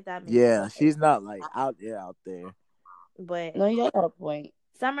 If that makes sense. She's not like out there. But no, you got a point.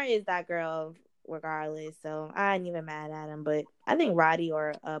 Summer is that girl regardless, so I ain't even mad at him. But I think Roddy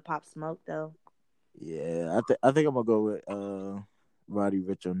or Pop Smoke though. Yeah, I think I'm gonna go with Roddy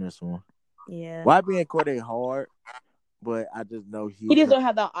Rich on this one. Yeah. YBN Cordae hard, but I just know he just don't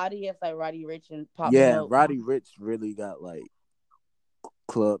have the audience like Roddy Rich and Pop Smoke. Roddy Rich really got like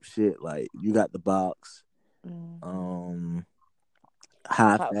club shit. Like, you got the box,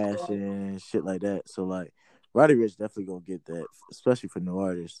 high Pop fashion, shit like that. So like, Roddy Rich definitely gonna get that, especially for new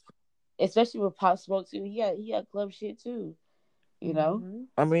artists. Especially with Pop Smoke too. He got club shit too. You know?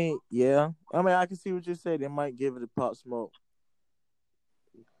 I mean, yeah. I mean, I can see what you say. They might give it to Pop Smoke.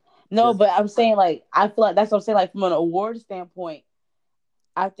 No, but I'm saying, like, I feel like that's what I'm saying. Like, from an award standpoint,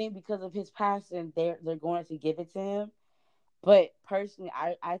 I think because of his passing, they're going to give it to him. But personally,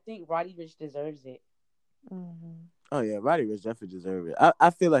 I think Roddy Rich deserves it. Oh yeah, Roddy Rich definitely deserves it.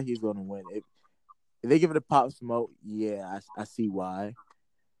 I feel like he's going to win. If they give it to Pop Smoke, yeah, I see why.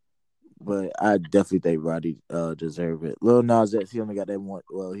 But I definitely think Roddy deserve it. Lil Nas X, he only got that one.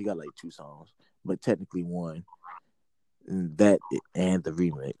 Well, he got like 2 songs, but technically one. And that and the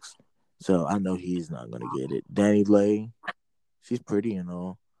remix. So I know he's not gonna get it. Danny Lay, she's pretty and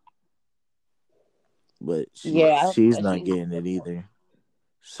all, but she's not getting it either.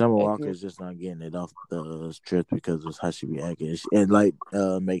 Summer Walker's just not getting it off the strip because of how she be acting. And like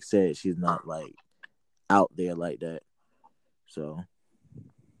Meg said, she's not like out there like that. So.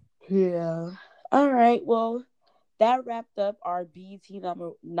 Yeah. All right. Well, that wrapped up our BET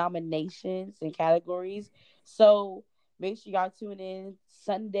nominations and categories. So make sure y'all tune in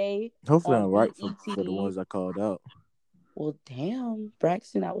Sunday. Hopefully I'm right for the ones I called out. Well, damn,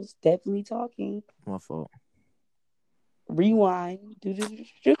 Braxton, I was definitely talking. My fault. Rewind.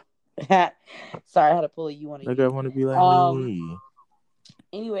 Sorry, I had to pull a you on a Like I you. want to be like Um. me.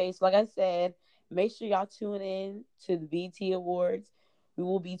 Anyways, like I said, make sure y'all tune in to the BT Awards. We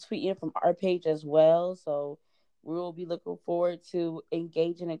will be tweeting from our page as well, so we will be looking forward to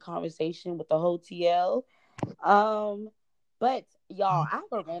engaging in conversation with the whole TL. Um, but y'all, I have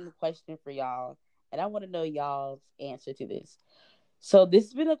a random question for y'all, and I want to know y'all's answer to this. So this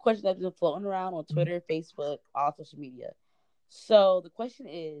has been a question that's been floating around on Twitter, Facebook, all social media. So the question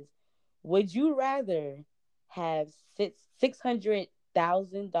is, would you rather have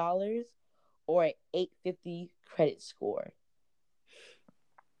 $600,000 or an 850 credit score?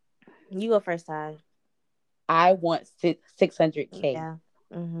 You go first, Ty. I want 600K. Yeah.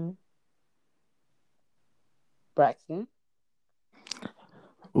 Mhm. Braxton,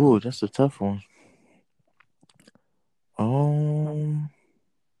 Ooh, that's a tough one. Um,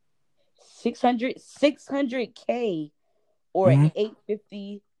 600K or an mhm.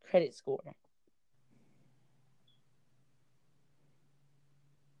 850 credit score.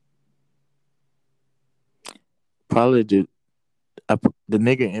 Probably the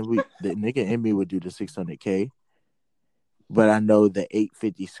nigga in me would do the 600K, but I know the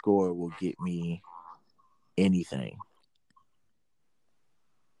 850 score will get me anything.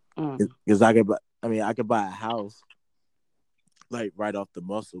 Mm. Because I could buy a house like right off the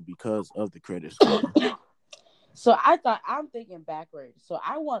muscle because of the credit score. So I'm thinking backwards. So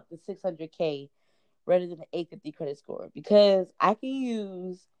I want the 600K rather than the 850 credit score because I can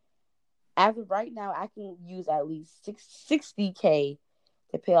use as of right now I can use at least 60K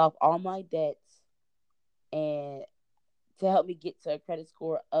to pay off all my debts and to help me get to a credit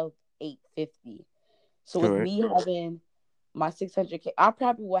score of 850. So with Correct. me having my 600K, I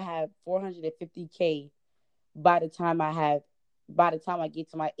probably will have 450K by the time I get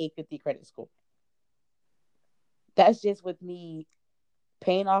to my 850 credit score. That's just with me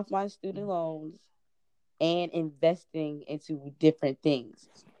paying off my student loans and investing into different things.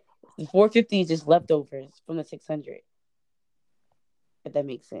 The 450 is just leftovers from the 600, if that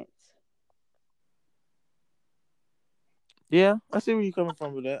makes sense. Yeah, I see where you're coming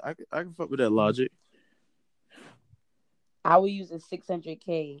from with that. I can fuck with that logic. I will use the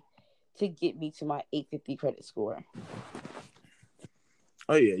 600K to get me to my 850 credit score.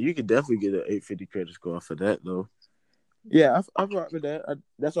 Oh yeah, you could definitely get an 850 credit score for that though. Yeah, I rock with that.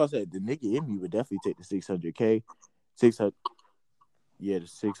 That's why I said the nigga in me would definitely take the 600K, 600. Yeah, the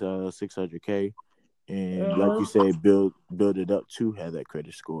 600K, and like you Uh-huh. said, build it up to have that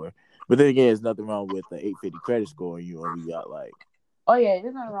credit score. But then again, there's nothing wrong with the 850 credit score. And you only got like Oh yeah,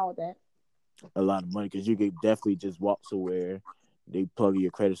 there's nothing wrong with that. a lot of money because you could definitely just walk somewhere, they plug in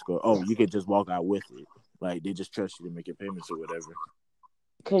your credit score. Oh, you could just walk out with it. Like they just trust you to make your payments or whatever.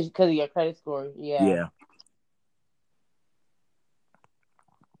 Cause of your credit score. Yeah. Yeah,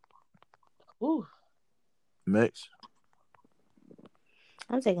 Ooh. Max.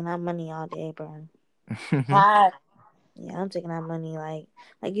 I'm taking that money all day, bro. Hi. Yeah, I'm taking that money. Like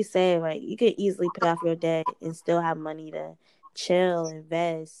you said, like you could easily pay off your debt and still have money to chill,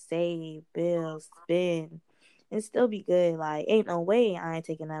 invest, save, build, spend, and still be good. Like, ain't no way I ain't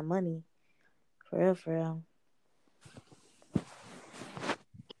taking that money. For real, for real.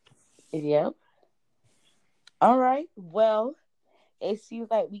 Yep. All right. Well, it seems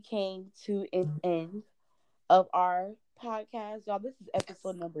like we came to an end of our podcast, y'all. This is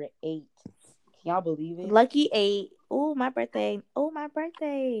episode number 8. Can y'all believe it? Lucky 8. Oh, my birthday. Oh, my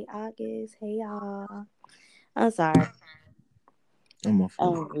birthday. August. Hey, y'all. I'm sorry. I'm off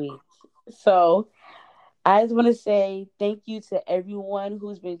it. Week. So I just want to say thank you to everyone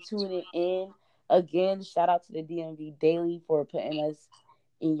who's been tuning in. Again, shout out to the DMV Daily for putting us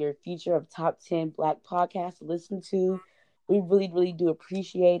in your future of top 10 Black podcasts to listen to. We really, really do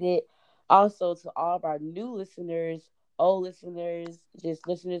appreciate it. Also, to all of our new listeners, old listeners, just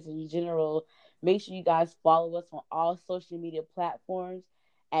listeners in general, make sure you guys follow us on all social media platforms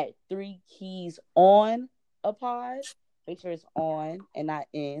at 3 Keys on a pod. Make sure it's on and not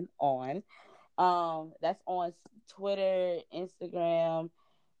in, on. That's on Twitter, Instagram,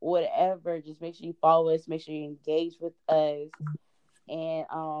 whatever. Just make sure you follow us. Make sure you engage with us, and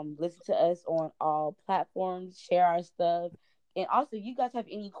listen to us on all platforms. Share our stuff, and also, if you guys have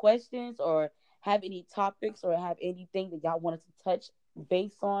any questions or have any topics or have anything that y'all want us to touch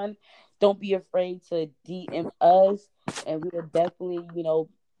base on, don't be afraid to DM us, and we will definitely,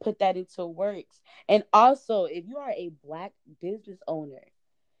 put that into works. And also, if you are a Black business owner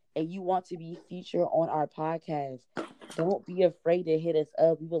and you want to be featured on our podcast, don't be afraid to hit us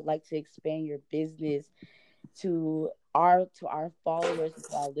up. We would like to expand your business to our followers,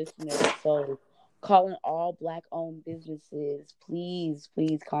 to our listeners. So calling all Black-owned businesses. Please,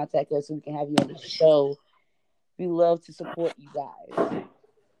 please contact us so we can have you on the show. We love to support you guys.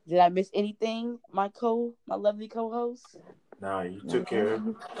 Did I miss anything, my lovely co-host? Nah, you took care of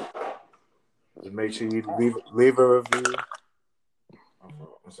it. Just make sure you leave a review.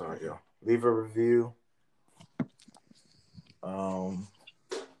 I'm sorry, y'all. Leave a review.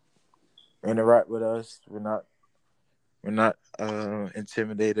 Interact with us. We're not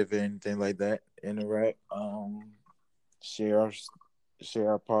intimidated or anything like that. Interact. Share our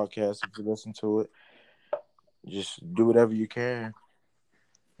podcast if you listen to it. Just do whatever you can.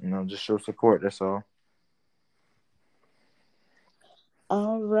 Just show support. That's all.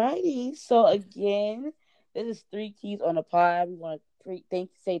 Alrighty. So again, this is Three Keys on the Pod. We want to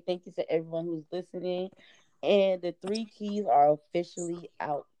say thank you to everyone who's listening. And the Three Keys are officially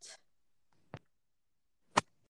out.